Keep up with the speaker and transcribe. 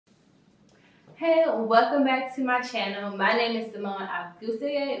Hey, welcome back to my channel. My name is Simone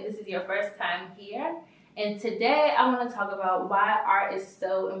Agusiye. If this is your first time here. And today I want to talk about why art is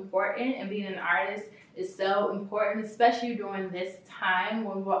so important and being an artist is so important, especially during this time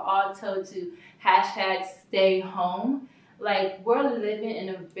when we're all told to hashtag stay home. Like, we're living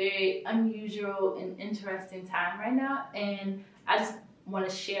in a very unusual and interesting time right now, and I just want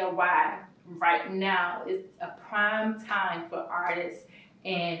to share why right now is a prime time for artists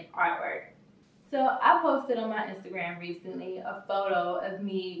and artwork. So I posted on my Instagram recently a photo of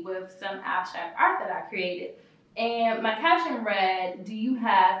me with some abstract art that I created. And my caption read, "Do you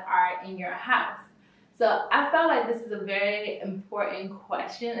have art in your house?" So I felt like this is a very important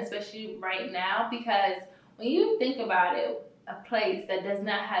question, especially right now, because when you think about it, a place that does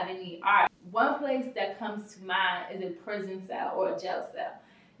not have any art, one place that comes to mind is a prison cell or a jail cell.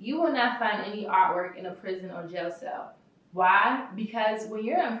 You will not find any artwork in a prison or jail cell. Why? Because when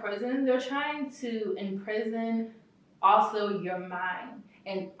you're in prison, they're trying to imprison also your mind.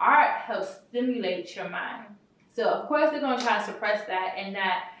 And art helps stimulate your mind. So of course they're going to try to suppress that and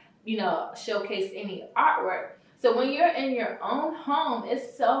not, showcase any artwork. So when you're in your own home,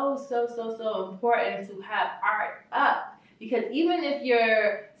 it's so important to have art up. Because even if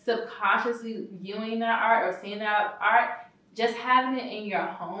you're subconsciously viewing that art or seeing that art, just having it in your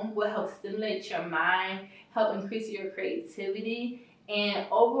home will help stimulate your mind, help increase your creativity, and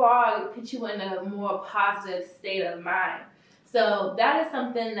overall put you in a more positive state of mind. So that is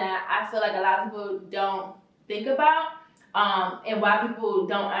something that I feel like a lot of people don't think about, and why people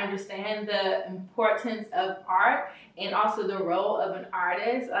don't understand the importance of art and also the role of an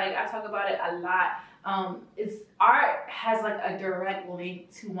artist. Like, I talk about it a lot. Art has like a direct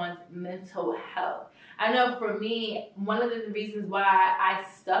link to one's mental health. I know for me, one of the reasons why I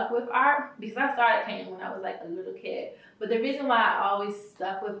stuck with art, because I started painting when I was like a little kid, but the reason why I always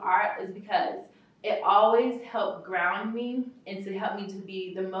stuck with art is because it always helped ground me and to help me to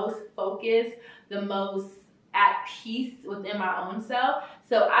be the most focused, the most at peace within my own self.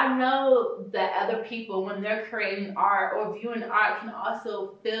 So I know that other people, when they're creating art or viewing art, can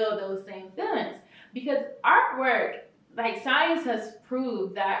also feel those same feelings. Because artwork, like, science has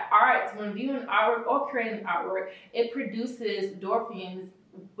proved that art, when viewing artwork or creating artwork, it produces endorphins,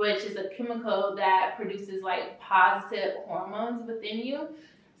 which is a chemical that produces like positive hormones within you.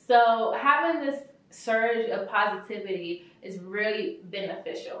 So having this surge of positivity is really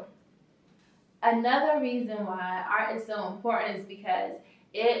beneficial. Another reason why art is so important is because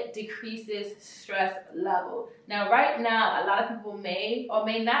it decreases stress level. Now, right now, a lot of people may or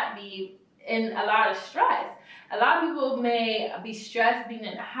may not be in a lot of stress. A lot of people may be stressed being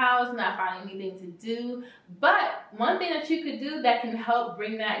in the house, not finding anything to do. But one thing that you could do that can help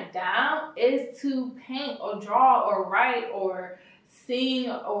bring that down is to paint or draw or write or sing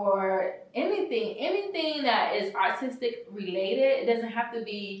or anything that is artistic related. It doesn't have to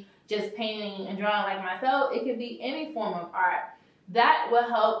be just painting and drawing like myself. It could be any form of art. That will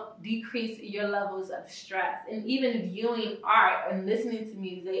help decrease your levels of stress. And even viewing art and listening to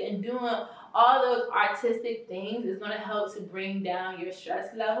music and doing all those artistic things is going to help to bring down your stress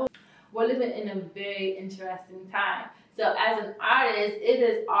level. We're living in a very interesting time. So as an artist, it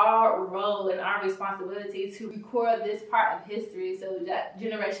is our role and our responsibility to record this part of history so that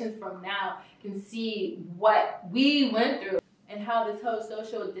generations from now can see what we went through and how this whole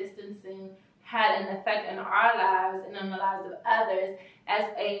social distancing had an effect on our lives and on the lives of others. As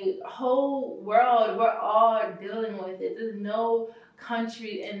a whole world, we're all dealing with it. There's no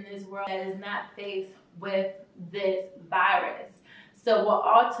country in this world that is not faced with this virus. So we're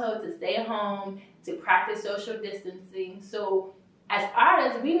all told to stay home, to practice social distancing. So as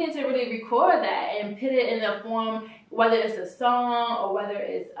artists, we need to really record that and put it in a form, whether it's a song or whether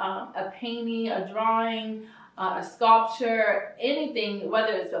it's a painting, a drawing, a sculpture, anything,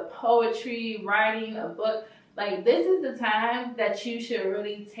 whether it's a poetry, writing, a book. Like, this is the time that you should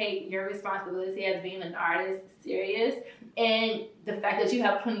really take your responsibility as being an artist serious, and the fact that you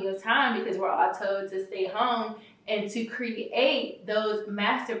have plenty of time, because we're all told to stay home, and to create those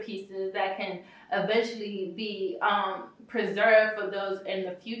masterpieces that can eventually be preserved for those in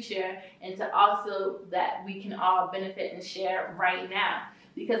the future, and to also that we can all benefit and share right now.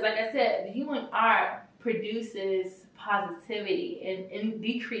 Because like I said, viewing art produces positivity and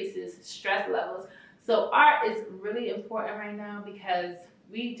decreases stress levels. So art is really important right now because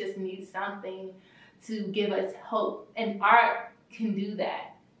we just need something to give us hope, and art can do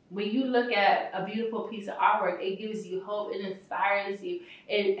that. When you look at a beautiful piece of artwork, it gives you hope, it inspires you,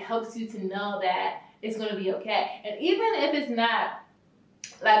 it helps you to know that it's going to be okay. And even if it's not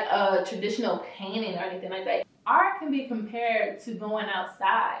like a traditional painting or anything like that, art can be compared to going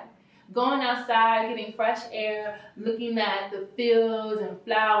outside. going outside, getting fresh air, looking at the fields and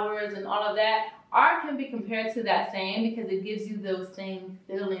flowers and all of that, art can be compared to that same, because it gives you those same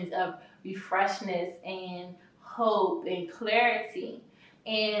feelings of refreshness and hope and clarity.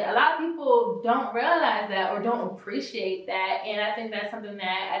 And a lot of people don't realize that or don't appreciate that. And I think that's something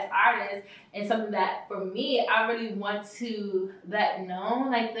that as artists, and something that for me, I really want to let know,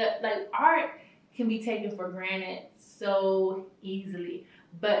 like art can be taken for granted so easily.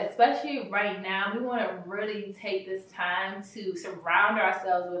 But especially right now, we want to really take this time to surround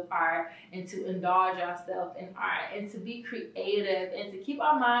ourselves with art and to indulge ourselves in art and to be creative and to keep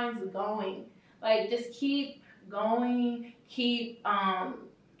our minds going. Like, just keep going, keep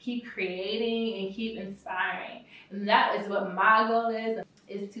creating, and keep inspiring. And that is what my goal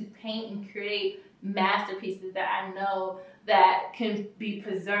is to paint and create masterpieces that I know that can be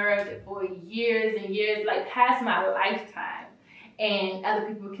preserved for years and years, like past my lifetime, and other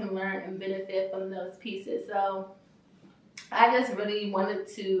people can learn and benefit from those pieces. So I just really wanted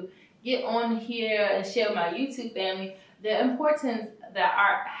to get on here and share with my YouTube family the importance that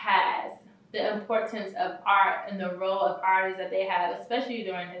art has, the importance of art and the role of artists that they have, especially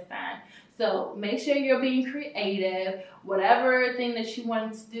during this time. So make sure you're being creative. Whatever thing that you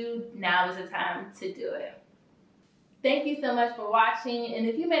want to do, now is the time to do it. Thank you so much for watching. And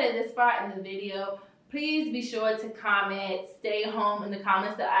if you made it this far in the video, please be sure to comment, stay home in the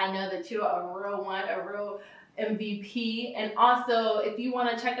comments, so I know that you're a real one, a real MVP. And also, if you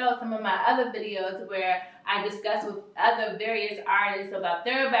want to check out some of my other videos where I discuss with other various artists about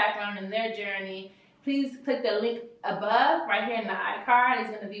their background and their journey, please click the link above right here in the iCard. It's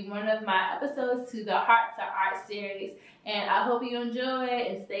going to be one of my episodes to the Heart to Art series. And I hope you enjoy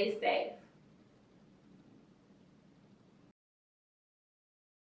it and stay safe.